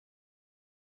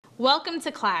Welcome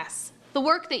to class. The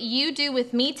work that you do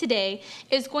with me today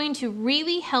is going to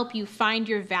really help you find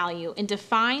your value and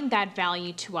define that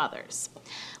value to others.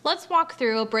 Let's walk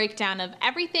through a breakdown of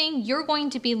everything you're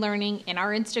going to be learning in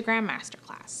our Instagram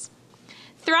Masterclass.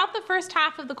 Throughout the first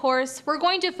half of the course, we're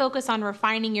going to focus on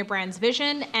refining your brand's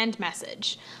vision and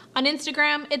message. On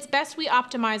Instagram, it's best we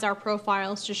optimize our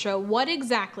profiles to show what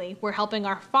exactly we're helping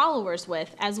our followers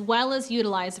with, as well as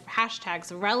utilize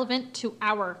hashtags relevant to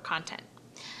our content.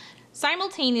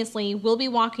 Simultaneously, we'll be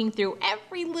walking through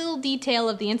every little detail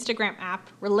of the Instagram app,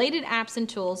 related apps and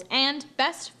tools, and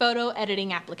best photo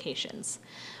editing applications.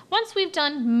 Once we've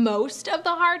done most of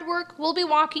the hard work, we'll be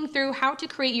walking through how to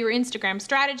create your Instagram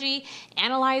strategy,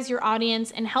 analyze your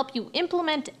audience, and help you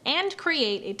implement and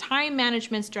create a time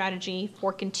management strategy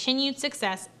for continued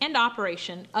success and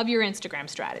operation of your Instagram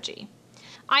strategy.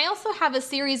 I also have a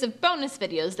series of bonus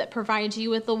videos that provide you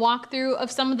with a walkthrough of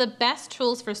some of the best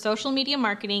tools for social media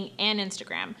marketing and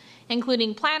Instagram,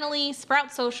 including Planoly,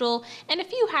 Sprout Social, and a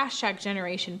few hashtag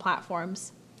generation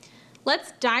platforms.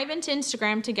 Let's dive into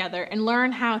Instagram together and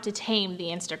learn how to tame the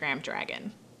Instagram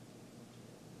dragon.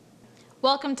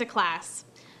 Welcome to class.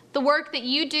 The work that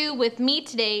you do with me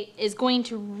today is going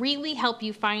to really help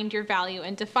you find your value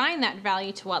and define that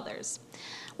value to others.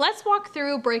 Let's walk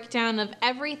through a breakdown of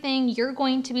everything you're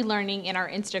going to be learning in our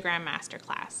Instagram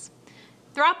Masterclass.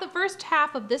 Throughout the first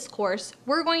half of this course,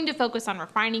 we're going to focus on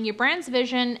refining your brand's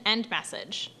vision and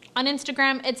message. On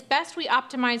Instagram, it's best we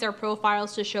optimize our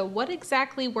profiles to show what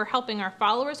exactly we're helping our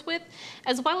followers with,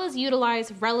 as well as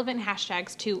utilize relevant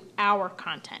hashtags to our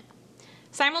content.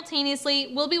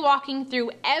 Simultaneously, we'll be walking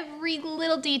through every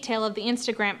little detail of the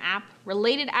Instagram app,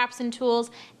 related apps and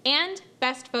tools, and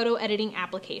best photo editing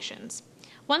applications.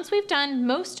 Once we've done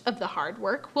most of the hard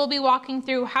work, we'll be walking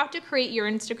through how to create your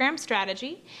Instagram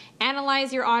strategy,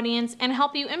 analyze your audience, and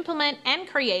help you implement and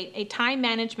create a time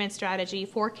management strategy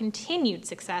for continued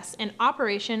success and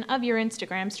operation of your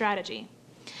Instagram strategy.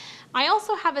 I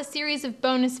also have a series of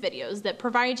bonus videos that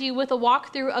provide you with a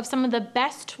walkthrough of some of the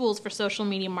best tools for social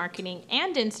media marketing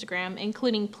and Instagram,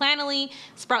 including Planoly,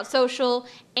 Sprout Social,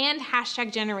 and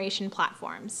hashtag generation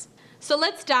platforms. So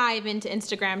let's dive into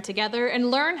Instagram together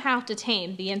and learn how to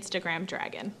tame the Instagram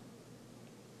dragon.